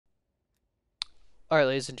Alright,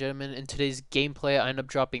 ladies and gentlemen, in today's gameplay, I end up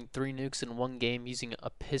dropping 3 nukes in one game using a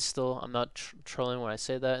pistol. I'm not trolling when I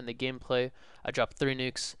say that. In the gameplay, I dropped 3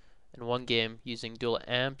 nukes in one game using dual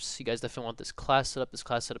amps. You guys definitely want this class setup. This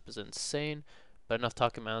class setup is insane. But enough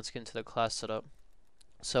talking about it, let's get into the class setup.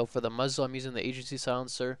 So for the muzzle, I'm using the agency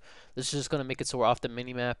silencer. This is just going to make it so we're off the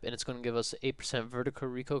minimap, and it's going to give us 8% vertical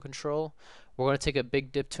recoil control. We're going to take a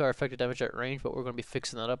big dip to our effective damage at range, but we're going to be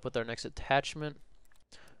fixing that up with our next attachment.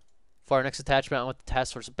 For our next attachment, I want the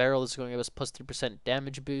task force barrel. This is going to give us plus 3%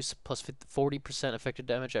 damage boost, plus 40% effective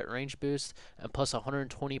damage at range boost, and plus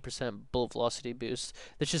 120% bullet velocity boost.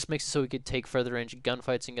 This just makes it so we could take further range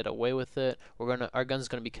gunfights and get away with it. Our gun's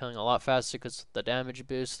going to be killing a lot faster because the damage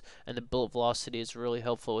boost and the bullet velocity is really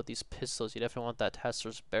helpful with these pistols. You definitely want that task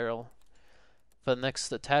force barrel. For the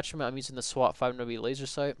next attachment, I'm using the SWAT 5W laser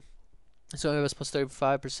sight. It's going to give us plus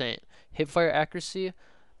 35% hipfire accuracy.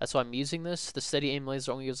 That's why I'm using this. The steady aim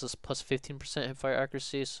laser only gives us plus 15% hipfire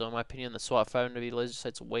accuracy, so in my opinion the SWAT 5W laser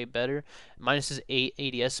sight's way better. Minus is 8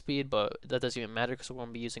 ADS speed, but that doesn't even matter because we're going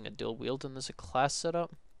to be using a dual wield in this class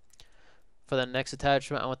setup. For the next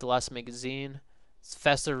attachment, I want the last magazine. It's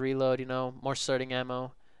faster reload, you know, more starting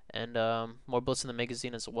ammo, and more bullets in the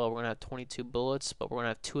magazine as well. We're going to have 22 bullets, but we're going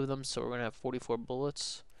to have 2 of them, so we're going to have 44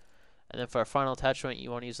 bullets. And then for our final attachment, you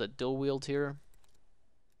want to use a dual wield here.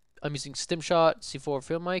 I'm using Stimshot, C4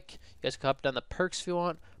 field mic. You guys can hop down the perks if you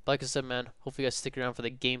want. But like I said, man, hopefully you guys stick around for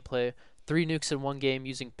the gameplay. 3 nukes in one game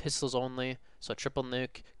using pistols only. So triple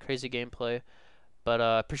nuke, crazy gameplay. But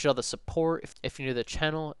I appreciate all the support. If you're new to the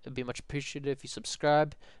channel, it'd be much appreciated if you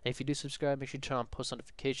subscribe. And if you do subscribe, make sure you turn on post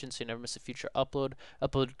notifications so you never miss a future upload.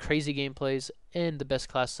 Upload crazy gameplays and the best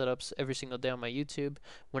class setups every single day on my YouTube.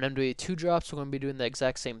 When MW2 drops, we're going to be doing the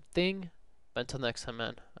exact same thing. But until next time,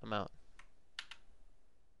 man, I'm out.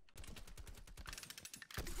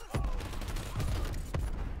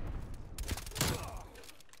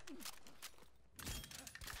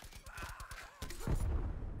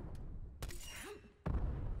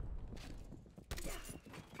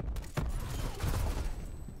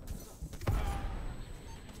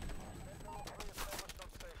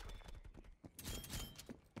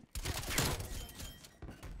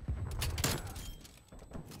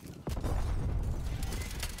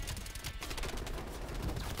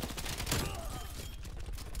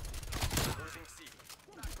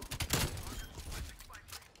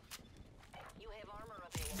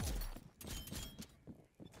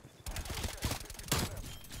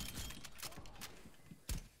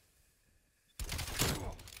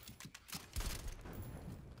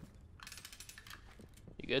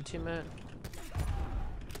 You good, teammate?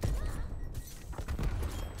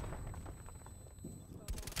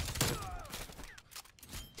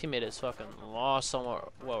 Teammate is fucking lost on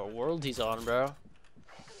what world he's on, bro.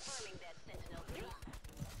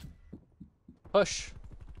 Push.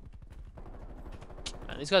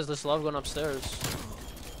 Man, these guys just love going upstairs.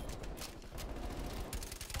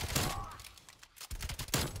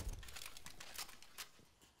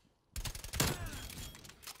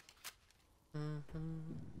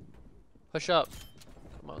 Push up.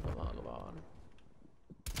 Come on, come on, come on.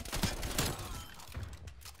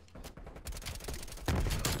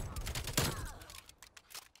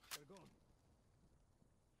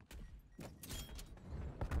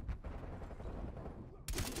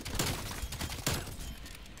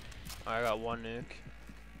 I got 1 nuke.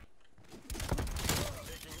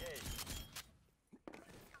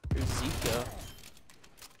 Here's Zika.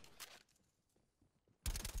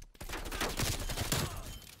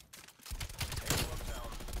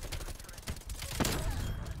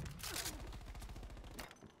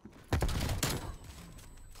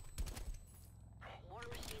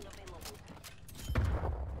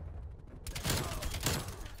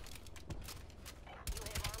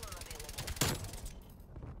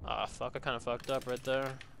 Ah, fuck, I kind of fucked up right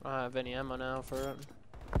there. I don't have any ammo now for it.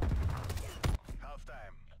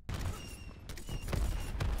 Halftime.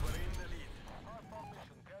 We're in the lead.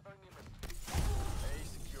 A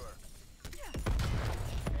secure.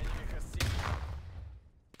 Enemy has C.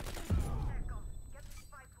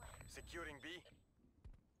 Securing B.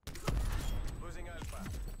 Losing Alpha.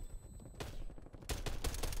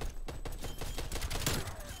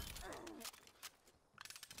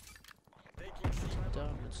 Taking C.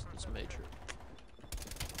 Down, it's major.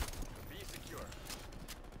 B secure.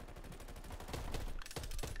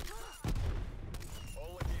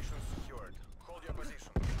 All locations secured. Hold your position.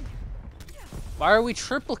 Why are we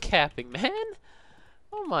triple capping, man?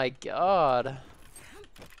 Oh my god.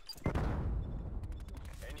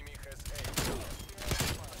 Enemy has A.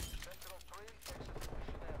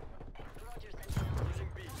 Using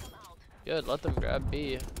B. Good, let them grab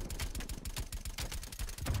B.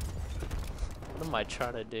 What am I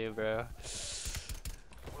trying to do, bro?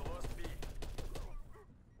 We lost B.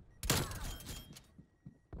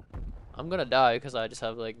 I'm gonna die because I just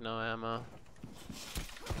have like no ammo.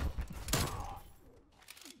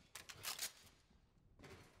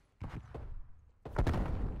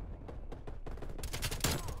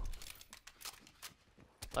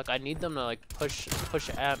 Like I need them to like push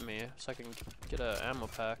at me so I can get a ammo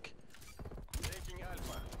pack. Taking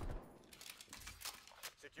Alpha.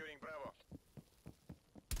 Securing Bravo.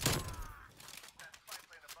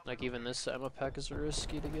 Like even this ammo pack is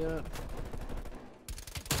risky to get.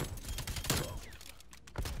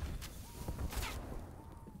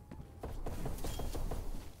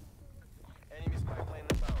 Enemy spy plane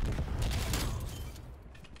inbound.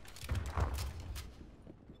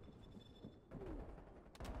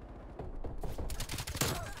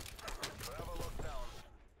 Bravo locked down.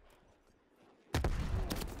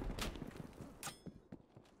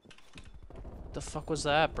 The fuck was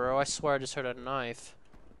that, bro? I swear I just heard a knife.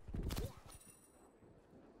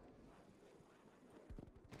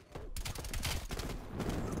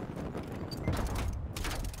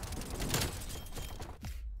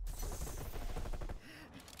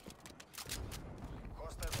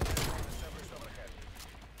 Hostile spy plane established overhead.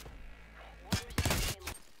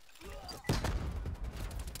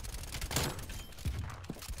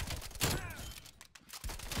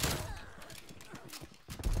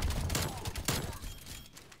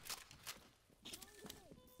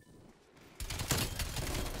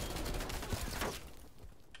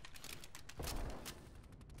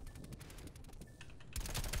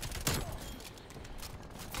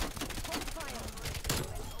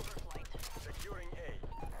 Securing A.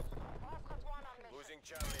 Losing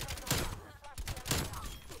Charlie.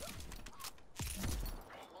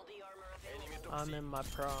 Enemy took I'm C. in my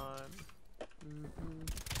prime. Mm-mm.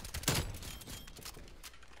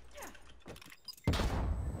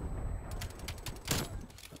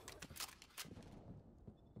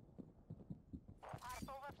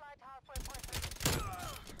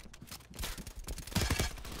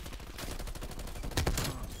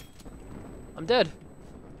 I'm dead.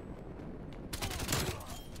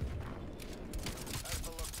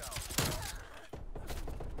 Alpha locked down.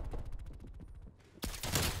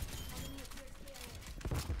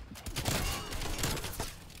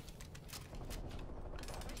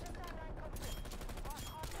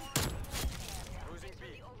 Losing B.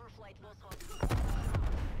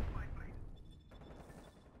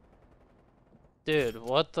 Dude,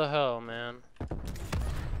 what the hell, man?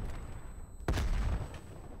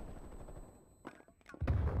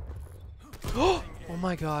 Oh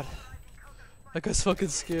my god. That guy's fucking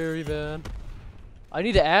scary, man. I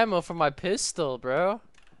need ammo for my pistol, bro.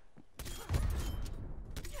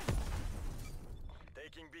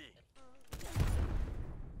 Taking B.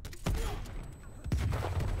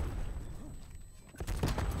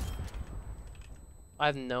 I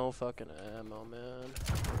have no fucking ammo, man.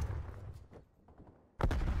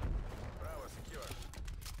 Bravo secure.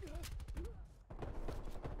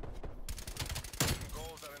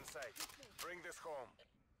 Goals are in sight. Bring this home.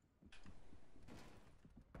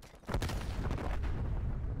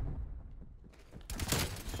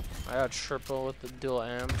 I got triple with the dual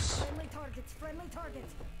amps. Friendly targets, friendly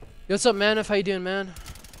targets. Yo, what's up, man? How you doing, man?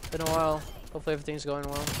 Been a while. Hopefully everything's going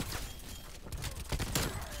well.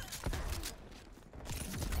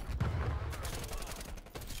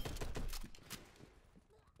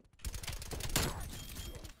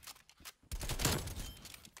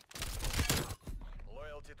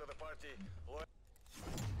 Loyalty to the party.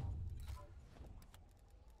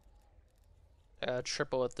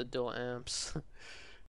 Triple with the dual amps.